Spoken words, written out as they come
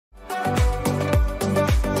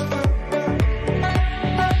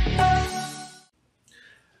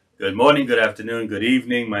Good morning, good afternoon, good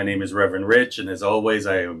evening. My name is Reverend Rich, and as always,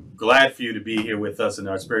 I am glad for you to be here with us in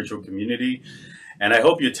our spiritual community. And I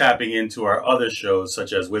hope you're tapping into our other shows,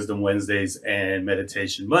 such as Wisdom Wednesdays and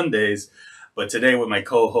Meditation Mondays. But today, with my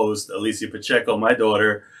co host, Alicia Pacheco, my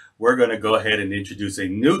daughter, we're going to go ahead and introduce a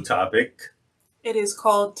new topic. It is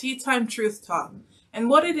called Teatime Truth Talk. And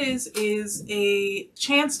what it is a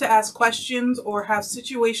chance to ask questions or have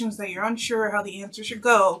situations that you're unsure how the answer should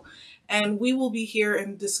go. And we will be here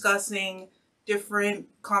and discussing different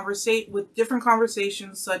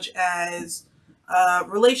conversations such as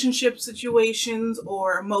relationship situations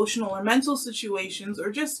or emotional or mental situations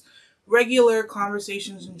or just regular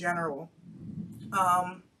conversations in general.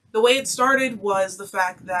 The way it started was the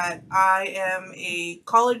fact that I am a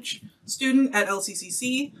college student at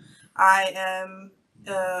LCCC. I am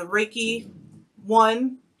a Reiki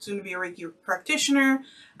 1, soon to be a Reiki practitioner.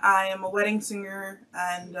 I am a wedding singer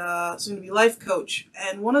and soon to be life coach.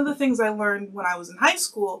 And one of the things I learned when I was in high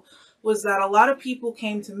school was that a lot of people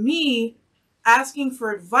came to me asking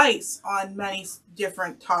for advice on many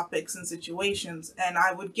different topics and situations. And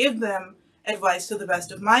I would give them advice to the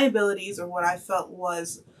best of my abilities or what I felt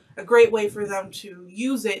was a great way for them to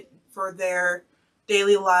use it for their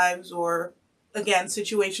daily lives or, again,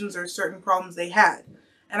 situations or certain problems they had.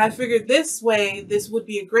 And I figured this would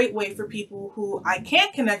be a great way for people who I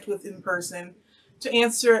can't connect with in person to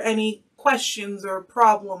answer any questions or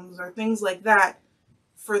problems or things like that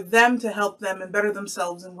for them to help them and better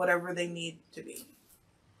themselves in whatever they need to be.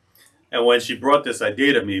 And when she brought this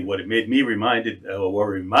idea to me, what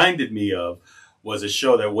reminded me of was a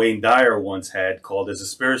show that Wayne Dyer once had called "There's a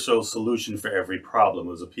Spiritual Solution for Every Problem."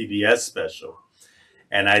 It was a PBS special.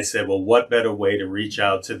 And I said, well, what better way to reach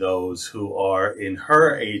out to those who are in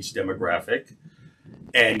her age demographic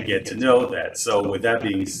and get to know that? So with that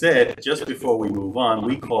being said, just before we move on,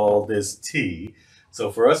 we call this tea.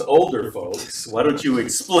 So for us older folks, why don't you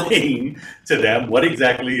explain to them what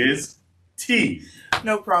exactly is tea?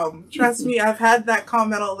 No problem. Trust me, I've had that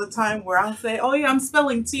comment all the time where I'll say, oh yeah, I'm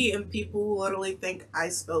spelling tea, and people literally think I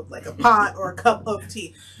spelled like a pot or a cup of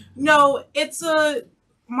tea. No, it's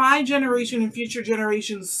my generation and future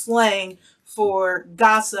generations slang for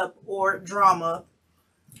gossip or drama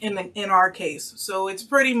in our case. So it's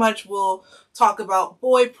pretty much we'll talk about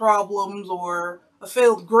boy problems or a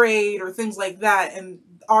failed grade or things like that, and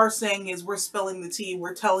our saying is we're spilling the tea,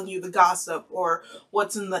 we're telling you the gossip or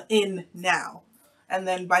what's in now. And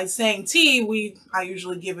then by saying tea, I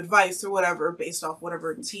usually give advice or whatever based off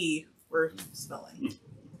whatever tea we're spilling.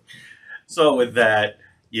 So with that,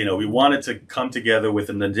 we wanted to come together with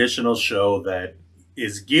an additional show that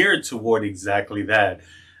is geared toward exactly that,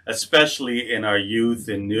 especially in our youth.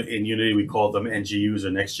 In Unity, we call them NGUs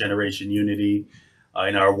or Next Generation Unity.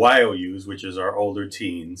 In our YOUs, which is our older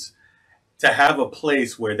teens, to have a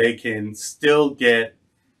place where they can still get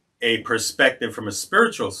a perspective from a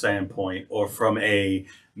spiritual standpoint or from a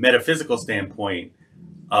metaphysical standpoint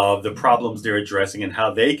of the problems they're addressing and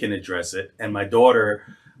how they can address it. And my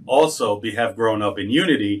daughter also have grown up in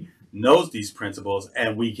Unity, knows these principles,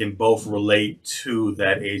 and we can both relate to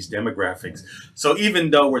that age demographics. So even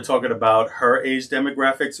though we're talking about her age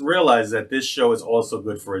demographics, realize that this show is also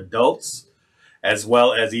good for adults as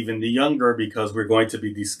well as even the younger, because we're going to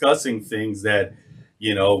be discussing things that,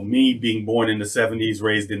 me being born in the 70s,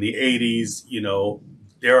 raised in the 80s,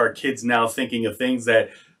 there are kids now thinking of things that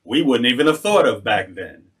we wouldn't even have thought of back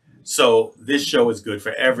then. So this show is good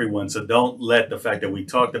for everyone. So don't let the fact that we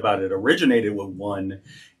talked about it originated with one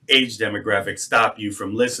age demographic stop you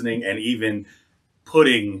from listening and even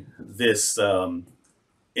putting this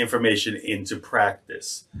information into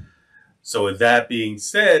practice. So with that being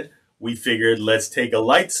said, we figured let's take a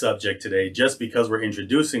light subject today just because we're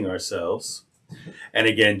introducing ourselves. And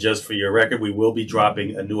again, just for your record, we will be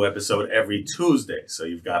dropping a new episode every Tuesday. So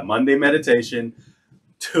you've got Monday meditation,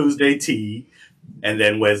 Tuesday tea, and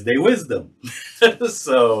then Wednesday wisdom.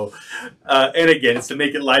 So, and again, it's to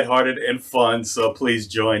make it lighthearted and fun. So please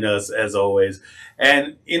join us as always.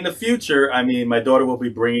 And in the future, my daughter will be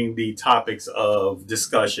bringing the topics of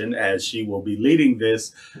discussion as she will be leading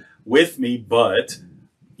this with me. But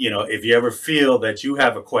if you ever feel that you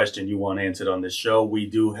have a question you want answered on this show, we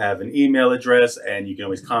do have an email address, and you can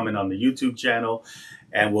always comment on the YouTube channel,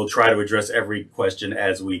 and we'll try to address every question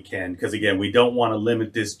as we can. Because again, we don't want to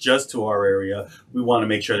limit this just to our area. We want to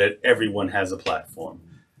make sure that everyone has a platform.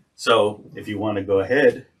 So if you want to go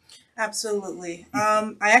ahead. Absolutely.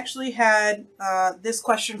 I actually had this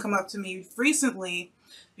question come up to me recently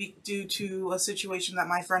due to a situation that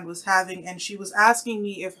my friend was having, and she was asking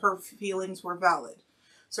me if her feelings were valid.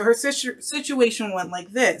 So her situation went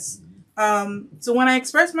like this. So when I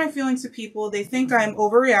express my feelings to people, they think I'm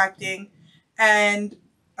overreacting, and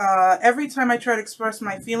every time I try to express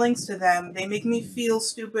my feelings to them, they make me feel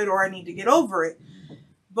stupid or I need to get over it.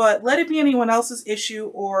 But let it be anyone else's issue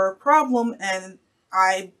or problem, and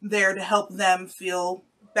I'm there to help them feel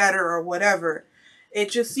better or whatever. It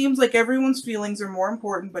just seems like everyone's feelings are more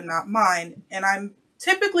important, but not mine. And I'm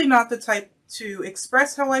typically not the type to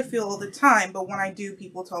express how I feel all the time, but when I do,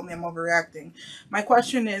 people tell me I'm overreacting. My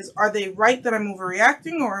question is, are they right that I'm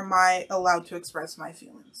overreacting, or am I allowed to express my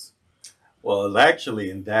feelings? Well, actually,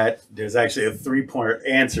 in that, there's actually a three-point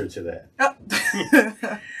answer to that.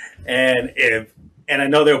 Oh. And if and I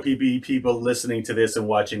know there'll be people listening to this and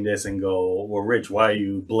watching this and go, "Well, Rich, why are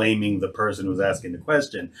you blaming the person who's asking the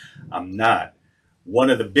question?" I'm not. One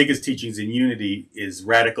of the biggest teachings in unity is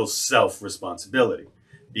radical self-responsibility,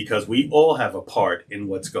 because we all have a part in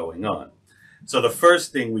what's going on. So the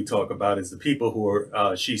first thing we talk about is the people who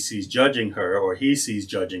are she sees judging her or he sees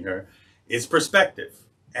judging her is perspective.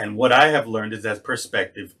 And what I have learned is that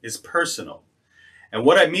perspective is personal. And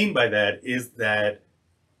what I mean by that is that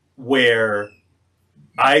where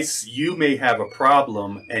you may have a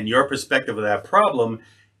problem, and your perspective of that problem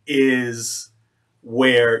is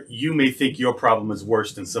where you may think your problem is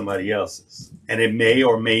worse than somebody else's. And it may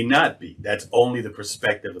or may not be. That's only the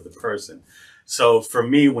perspective of the person. So for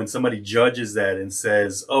me, when somebody judges that and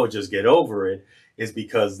says, "Oh, just get over it," is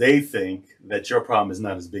because they think that your problem is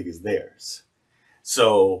not as big as theirs.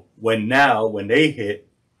 So when they hit,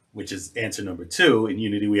 which is answer number two, in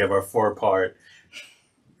Unity, we have our four-part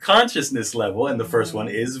consciousness level, and the first one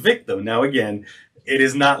is victim. Now, again, it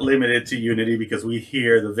is not limited to Unity, because we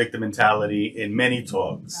hear the victim mentality in many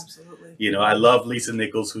talks. Absolutely. You know, I love Lisa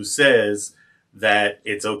Nichols, who says that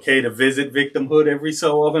it's okay to visit victimhood every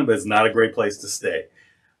so often, but it's not a great place to stay.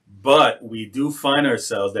 But we do find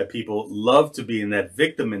ourselves that people love to be in that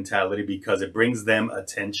victim mentality because it brings them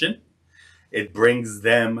attention. It brings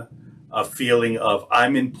them a feeling of,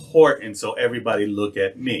 I'm important, so everybody look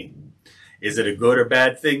at me. Is it a good or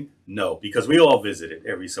bad thing? No, because we all visit it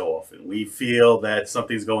every so often. We feel that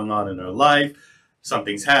something's going on in our life,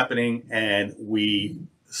 something's happening, and we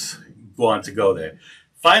want to go there.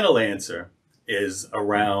 Final answer is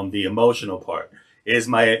around the emotional part. Is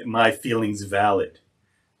my feelings valid?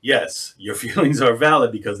 Yes, your feelings are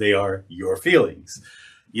valid because they are your feelings.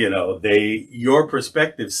 You know, your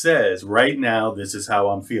perspective says right now, this is how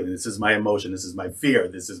I'm feeling. This is my emotion. This is my fear.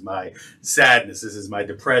 This is my sadness. This is my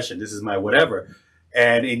depression. This is my whatever.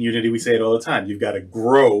 And in Unity, we say it all the time. You've got to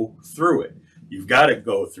grow through it. You've got to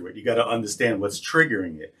go through it. You got to understand what's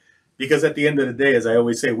triggering it. Because at the end of the day, as I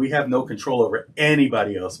always say, we have no control over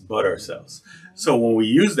anybody else but ourselves. So when we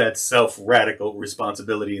use that self-radical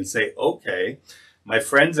responsibility and say, okay, my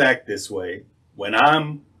friends act this way when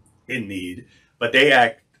I'm in need, but they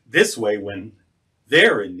act this way when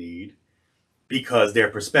they're in need, because their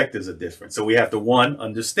perspectives are different. So we have to, one,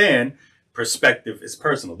 understand perspective is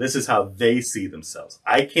personal. This is how they see themselves.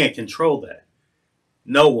 I can't control that.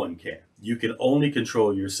 No one can. You can only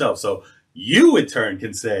control yourself. So you in turn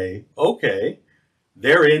can say, okay,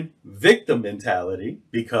 they're in victim mentality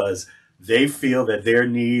because they feel that their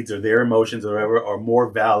needs or their emotions or whatever are more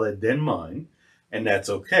valid than mine. And that's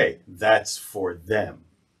okay. That's for them.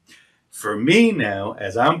 For me now,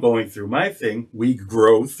 as I'm going through my thing, we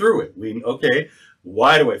grow through it. Okay,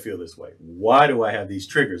 why do I feel this way? Why do I have these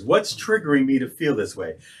triggers? What's triggering me to feel this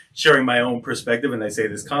way? Sharing my own perspective, and I say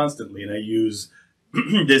this constantly, and I use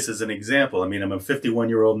this as an example. I mean, I'm a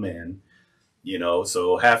 51-year-old man, you know,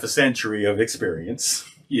 so half a century of experience,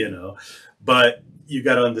 you know, but you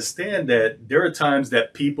got to understand that there are times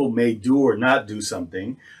that people may do or not do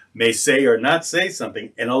something, may say or not say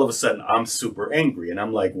something, and all of a sudden I'm super angry. And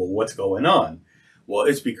I'm like, well, what's going on? Well,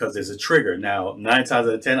 it's because there's a trigger. Now, 9 times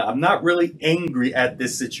out of 10, I'm not really angry at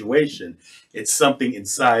this situation. It's something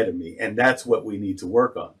inside of me. And that's what we need to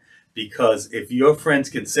work on. Because if your friends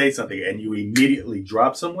can say something and you immediately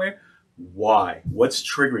drop somewhere, why? What's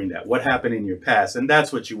triggering that? What happened in your past? And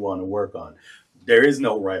that's what you want to work on. There is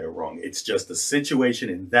no right or wrong. It's just a situation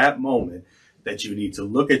in that moment that you need to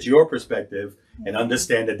look at your perspective and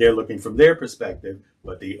understand that they're looking from their perspective,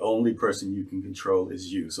 but the only person you can control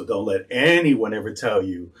is you. So don't let anyone ever tell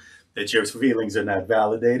you that your feelings are not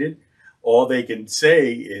validated. All they can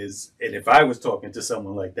say is, and if I was talking to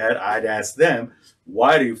someone like that, I'd ask them,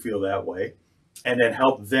 why do you feel that way? And then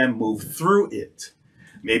help them move through it.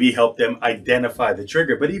 Maybe help them identify the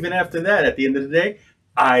trigger. But even after that, at the end of the day,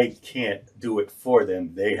 I can't do it for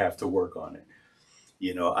them. They have to work on it.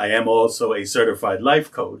 You know, I am also a certified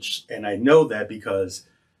life coach, and I know that because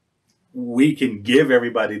we can give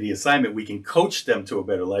everybody the assignment, we can coach them to a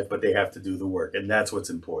better life, but they have to do the work, and that's what's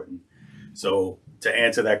important. So to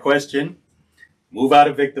answer that question, move out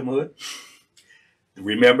of victimhood.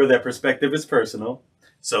 Remember that perspective is personal.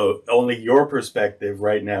 So only your perspective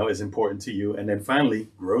right now is important to you. And then finally,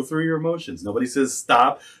 grow through your emotions. Nobody says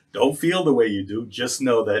stop. Don't feel the way you do. Just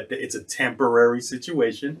know that it's a temporary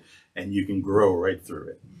situation and you can grow right through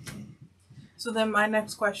it. So then my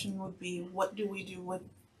next question would be, what do we do with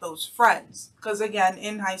those friends? Because again,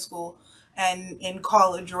 in high school and in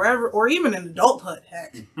college or ever, or even in adulthood,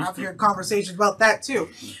 heck, I've heard conversations about that too,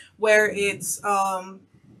 where it's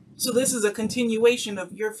so this is a continuation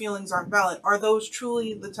of your feelings aren't valid. Are those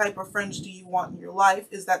truly the type of friends do you want in your life?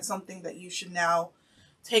 Is that something that you should now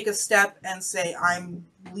take a step and say, I'm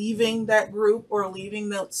leaving that group or leaving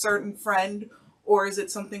that certain friend? Or is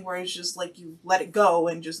it something where it's just like you let it go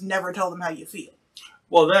and just never tell them how you feel?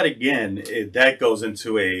 Well, that again, that goes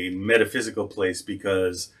into a metaphysical place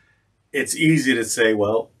because it's easy to say,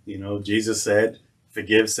 well, Jesus said,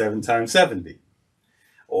 forgive 7 times 70.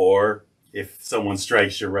 Or if someone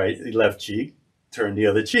strikes your left cheek, turn the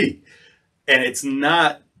other cheek. And it's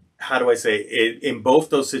not, how do I say it? In both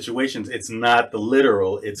those situations, it's not the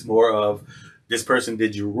literal. It's more of this person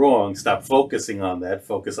did you wrong. Stop focusing on that.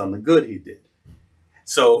 Focus on the good he did.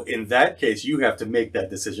 So in that case, you have to make that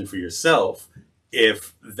decision for yourself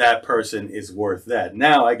if that person is worth that.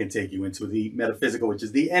 Now I can take you into the metaphysical, which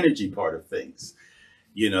is the energy part of things.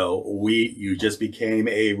 You just became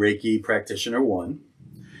a Reiki practitioner 1,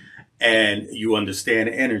 and you understand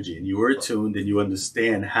energy, and you are attuned, and you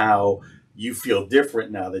understand how you feel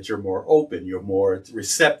different now that you're more open, you're more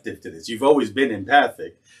receptive to this. You've always been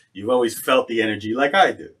empathic. You've always felt the energy like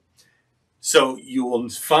I do. So you will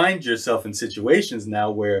find yourself in situations now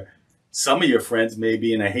where some of your friends may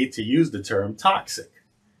be, and I hate to use the term, toxic,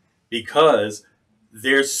 because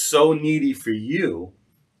they're so needy for you,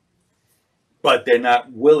 but they're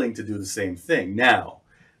not willing to do the same thing. Now,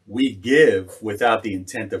 we give without the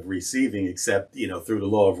intent of receiving, except, through the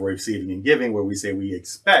law of receiving and giving, where we say we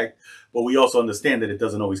expect, but we also understand that it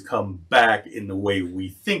doesn't always come back in the way we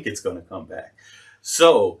think it's going to come back.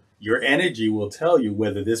 So your energy will tell you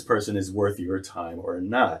whether this person is worth your time or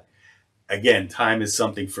not. Again, time is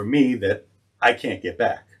something for me that I can't get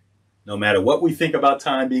back. No matter what we think about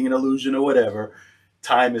time being an illusion or whatever,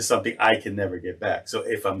 time is something I can never get back. So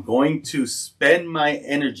if I'm going to spend my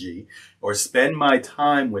energy or spend my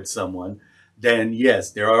time with someone, then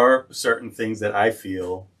yes, there are certain things that I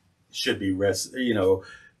feel should be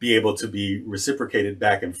be able to be reciprocated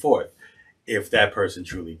back and forth if that person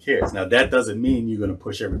truly cares. Now, that doesn't mean you're going to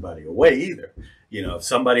push everybody away either. If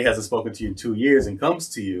somebody hasn't spoken to you in 2 years and comes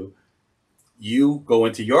to you, you go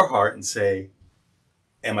into your heart and say,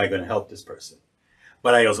 am I going to help this person?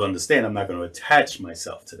 But I also understand I'm not going to attach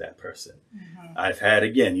myself to that person. Mm-hmm. I've had,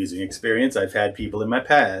 again, using experience, I've had people in my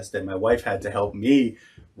past, and my wife had to help me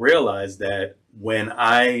realize that when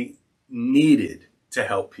I needed to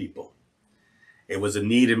help people, it was a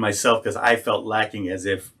need in myself because I felt lacking, as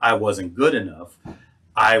if I wasn't good enough.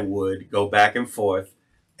 I would go back and forth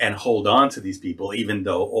and hold on to these people, even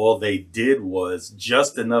though all they did was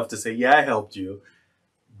just enough to say, yeah, I helped you,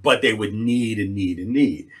 but they would need and need and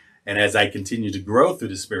need. And as I continued to grow through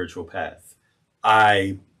the spiritual path,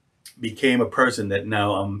 I became a person that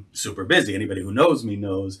now I'm super busy. Anybody who knows me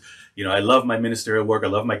knows, I love my ministerial work. I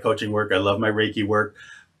love my coaching work. I love my Reiki work.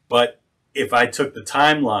 But if I took the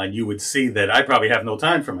timeline, you would see that I probably have no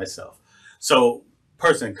time for myself. So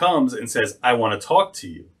person comes and says, I want to talk to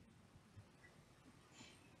you.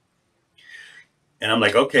 And I'm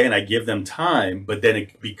like, okay. And I give them time, but then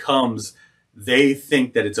it becomes, they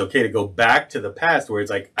think that it's okay to go back to the past where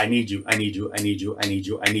it's like, I need you, I need you, I need you, I need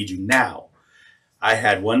you, I need you now. I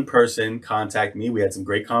had one person contact me. We had some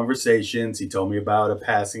great conversations. He told me about a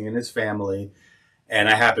passing in his family. And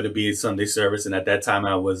I happened to be at Sunday service. And at that time,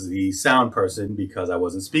 I was the sound person because I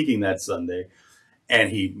wasn't speaking that Sunday.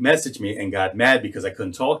 And he messaged me and got mad because I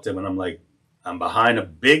couldn't talk to him. And I'm like, I'm behind a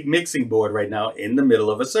big mixing board right now in the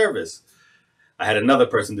middle of a service. I had another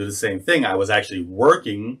person do the same thing. I was actually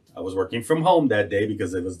working. I was working from home that day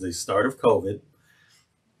because it was the start of COVID.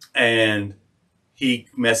 And he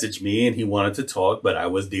messaged me and he wanted to talk, but I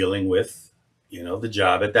was dealing with, the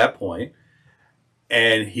job at that point.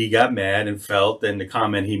 And he got mad and felt, and the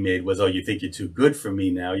comment he made was, oh, you think you're too good for me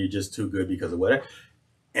now? You're just too good because of whatever.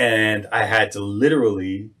 And I had to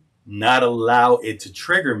literally not allow it to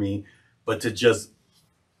trigger me, but to just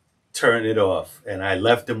turn it off. And I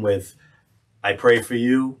left him with, I pray for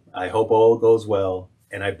you. I hope all goes well.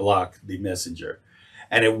 And I blocked the messenger.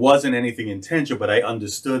 And it wasn't anything intentional, but I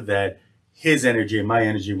understood that his energy and my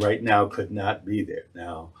energy right now could not be there.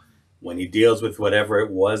 Now, when he deals with whatever it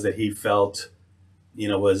was that he felt,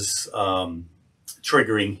 was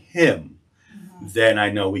triggering him, then I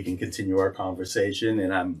know we can continue our conversation,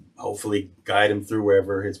 and I'm hopefully guide him through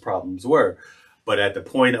wherever his problems were. But at the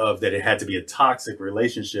point of that, it had to be a toxic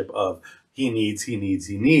relationship of he needs, he needs,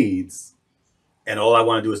 he needs, and all I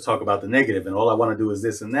want to do is talk about the negative, and all I want to do is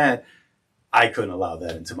this and that. I couldn't allow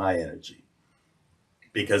that into my energy,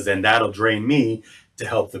 because then that'll drain me to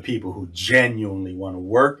help the people who genuinely want to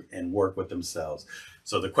work and work with themselves.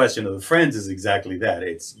 So the question of the friends is exactly that.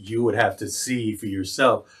 It's you would have to see for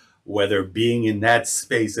yourself whether being in that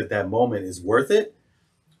space at that moment is worth it,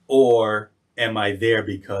 or am I there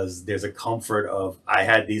because there's a comfort of I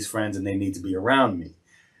had these friends and they need to be around me.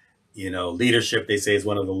 You know, leadership, they say, is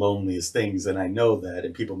one of the loneliest things. And I know that.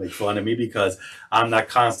 And people make fun of me because I'm not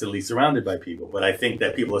constantly surrounded by people. But I think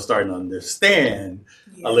that people are starting to understand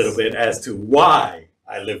a little bit as to why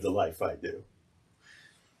I live the life I do.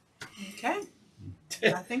 Okay.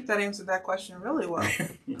 I think that answered that question really well.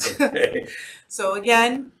 Okay. So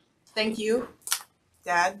again, thank you,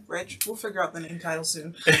 Dad, Rich. We'll figure out the name title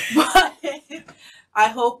soon. But I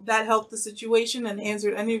hope that helped the situation and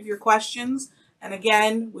answered any of your questions. And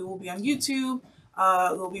again, we will be on YouTube.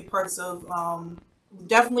 We'll be parts of,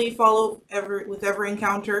 definitely follow with Every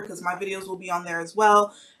Encounter, because my videos will be on there as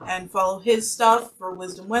well. And follow his stuff for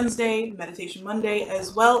Wisdom Wednesday, Meditation Monday,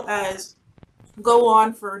 as well as go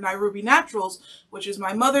on for Nairobi Naturals, which is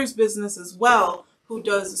my mother's business as well, who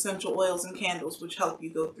does essential oils and candles, which help you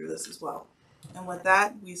go through this as well. And with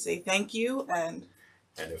that, we say thank you. And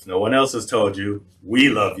if no one else has told you, we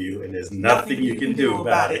love you, and there's nothing you can do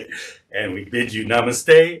about it. And we bid you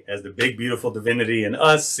namaste, as the big, beautiful divinity in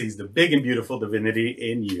us sees the big and beautiful divinity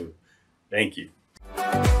in you. Thank you.